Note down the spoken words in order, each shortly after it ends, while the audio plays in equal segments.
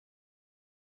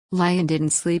Lion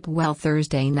didn't sleep well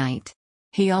Thursday night.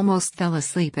 He almost fell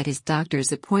asleep at his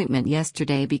doctor's appointment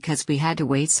yesterday because we had to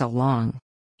wait so long.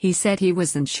 He said he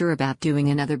wasn't sure about doing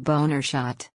another boner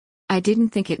shot. I didn't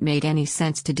think it made any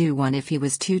sense to do one if he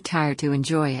was too tired to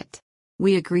enjoy it.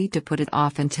 We agreed to put it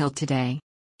off until today.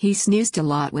 He snoozed a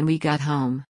lot when we got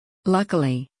home.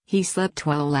 Luckily, he slept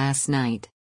well last night.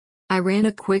 I ran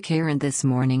a quick errand this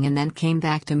morning and then came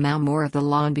back to mow more of the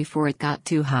lawn before it got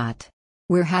too hot.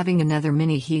 We're having another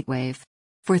mini heat wave.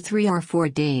 For 3 or 4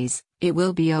 days, it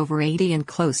will be over 80 and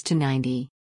close to 90.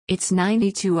 It's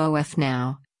 92 OF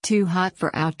now, too hot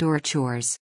for outdoor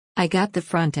chores. I got the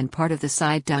front and part of the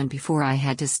side done before I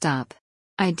had to stop.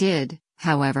 I did,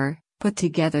 however, put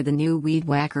together the new weed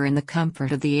whacker in the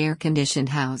comfort of the air-conditioned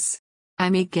house. I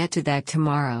may get to that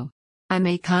tomorrow. I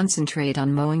may concentrate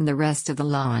on mowing the rest of the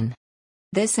lawn.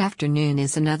 This afternoon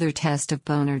is another test of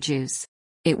boner juice.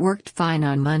 It worked fine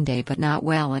on Monday but not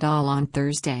well at all on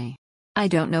Thursday. I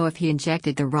don't know if he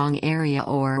injected the wrong area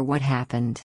or what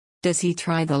happened. Does he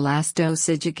try the last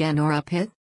dosage again or up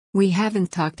it? We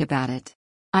haven't talked about it.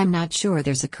 I'm not sure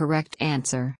there's a correct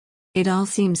answer. It all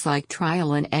seems like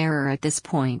trial and error at this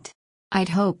point. I'd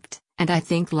hoped, and I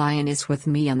think Lion is with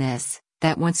me on this,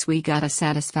 that once we got a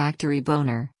satisfactory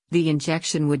boner, the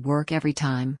injection would work every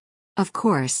time. Of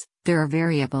course, there are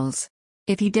variables.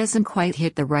 If he doesn't quite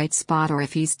hit the right spot or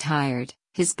if he's tired,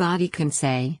 his body can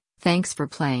say, "Thanks for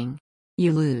playing.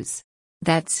 You lose."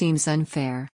 That seems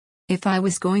unfair. If I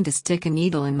was going to stick a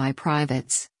needle in my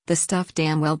privates, the stuff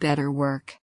damn well better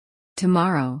work.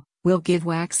 Tomorrow, we'll give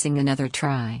waxing another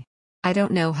try. I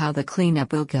don't know how the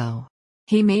cleanup will go.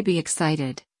 He may be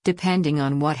excited, depending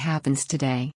on what happens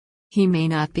today. He may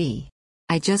not be.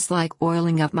 I just like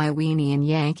oiling up my weenie and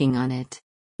yanking on it.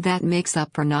 That makes up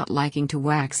for not liking to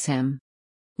wax him.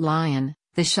 Lion,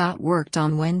 the shot worked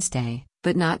on Wednesday,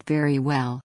 but not very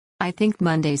well. I think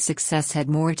Monday's success had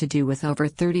more to do with over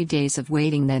 30 days of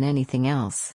waiting than anything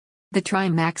else. The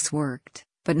Trimax worked,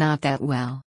 but not that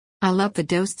well. I'll up the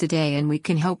dose today and we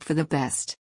can hope for the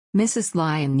best. Mrs.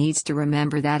 Lion needs to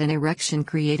remember that an erection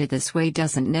created this way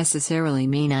doesn't necessarily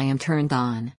mean I am turned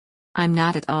on. I'm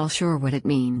not at all sure what it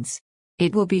means.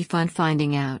 It will be fun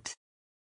finding out.